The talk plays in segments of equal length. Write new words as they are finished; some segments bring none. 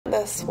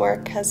This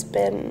work has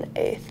been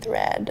a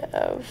thread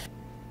of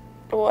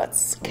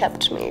what's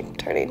kept me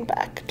turning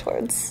back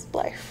towards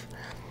life.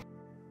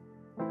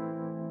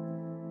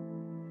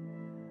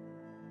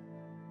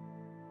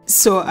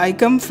 So I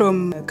come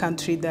from a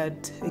country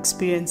that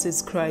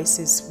experiences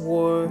crisis,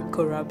 war,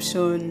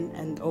 corruption,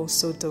 and all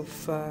sort of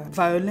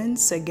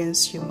violence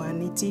against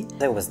humanity.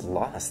 I was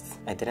lost.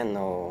 I didn't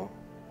know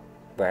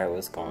where I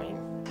was going.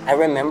 I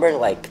remember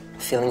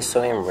feeling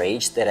so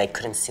enraged that I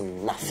couldn't see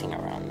nothing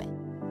around me.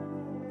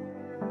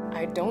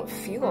 I don't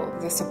feel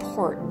the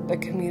support, the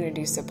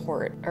community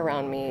support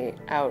around me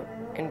out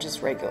in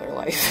just regular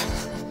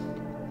life.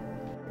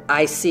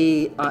 I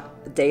see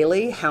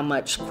daily how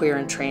much queer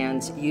and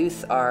trans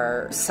youth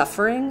are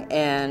suffering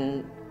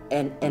and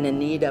in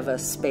need of a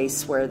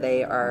space where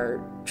they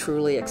are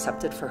truly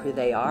accepted for who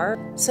they are.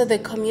 So the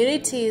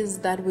communities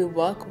that we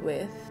work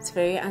with, it's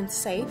very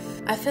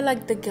unsafe. I feel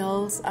like the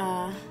girls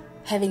are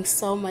having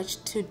so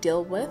much to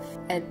deal with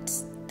at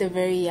the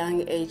very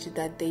young age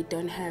that they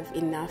don't have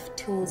enough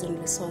tools and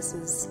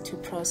resources to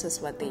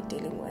process what they're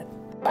dealing with.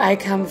 I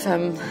come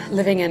from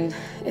living in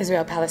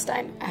Israel,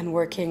 Palestine, and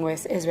working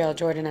with Israel,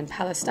 Jordan, and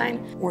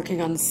Palestine, working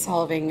on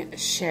solving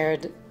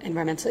shared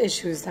environmental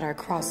issues that are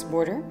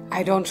cross-border.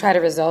 I don't try to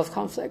resolve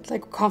conflict.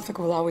 Conflict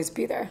will always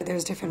be there.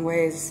 There's different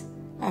ways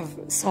of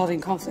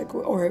solving conflict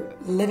or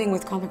living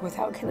with conflict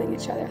without killing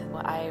each other.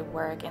 I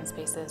work in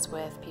spaces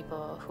with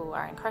people who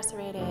are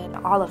incarcerated.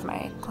 All of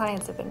my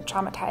clients have been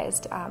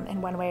traumatized in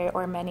one way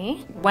or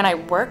many. When I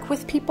work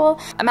with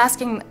people, I'm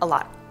asking a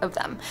lot of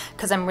them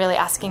because I'm really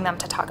asking them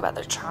to talk about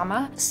their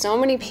trauma. So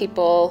many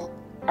people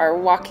are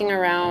walking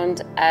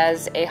around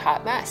as a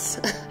hot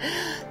mess.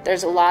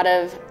 There's a lot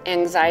of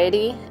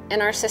anxiety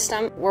in our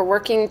system. We're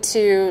working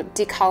to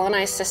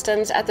decolonize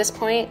systems at this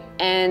point,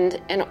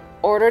 and in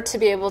order to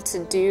be able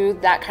to do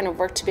that kind of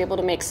work, to be able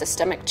to make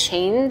systemic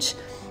change,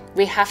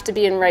 we have to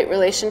be in right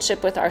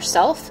relationship with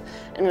ourselves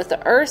and with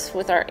the earth,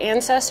 with our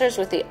ancestors,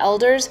 with the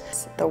elders.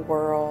 The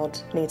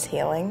world needs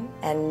healing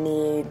and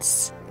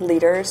needs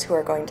leaders who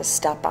are going to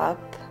step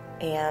up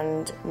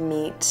and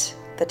meet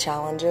the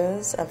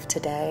challenges of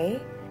today.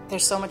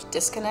 There's so much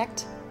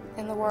disconnect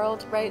in the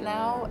world right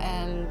now,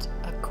 and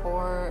a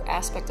core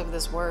aspect of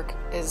this work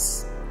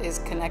is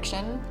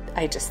connection.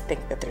 I just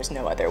think that there's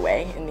no other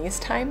way in these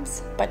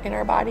times but in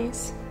our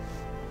bodies.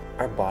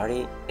 Our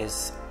body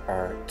is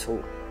our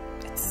tool.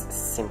 It's as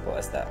simple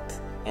as that.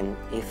 And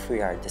if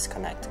we are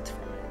disconnected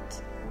from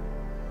it,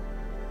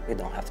 we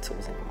don't have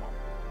tools anymore.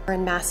 We're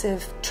in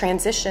massive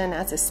transition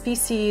as a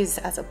species,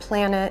 as a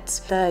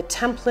planet. The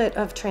template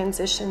of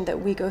transition that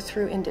we go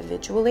through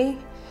individually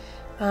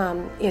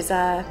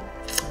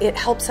it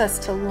helps us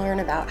to learn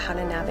about how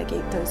to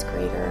navigate those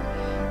greater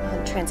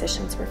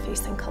transitions we're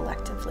facing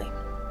collectively.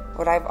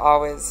 What I've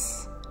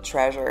always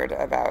treasured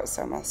about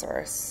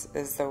SomaSource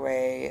is the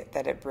way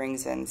that it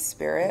brings in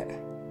spirit,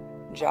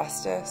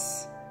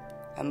 justice,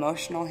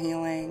 emotional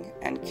healing,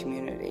 and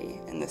community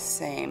in the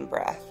same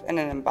breath, in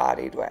an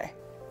embodied way.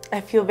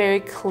 I feel very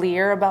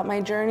clear about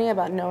my journey,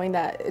 about knowing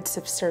that it's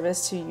of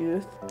service to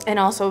youth, and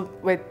also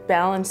with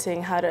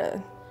balancing how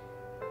to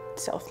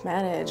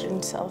self-manage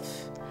and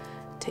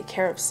take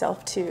care of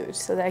self too,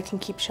 so that I can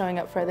keep showing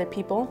up for other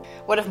people.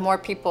 What if more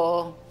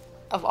people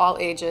of all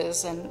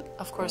ages, and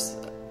of course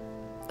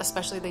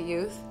especially the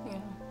youth,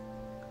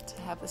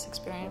 to have this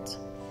experience?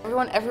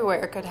 Everyone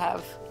everywhere could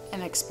have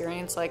an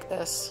experience like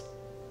this.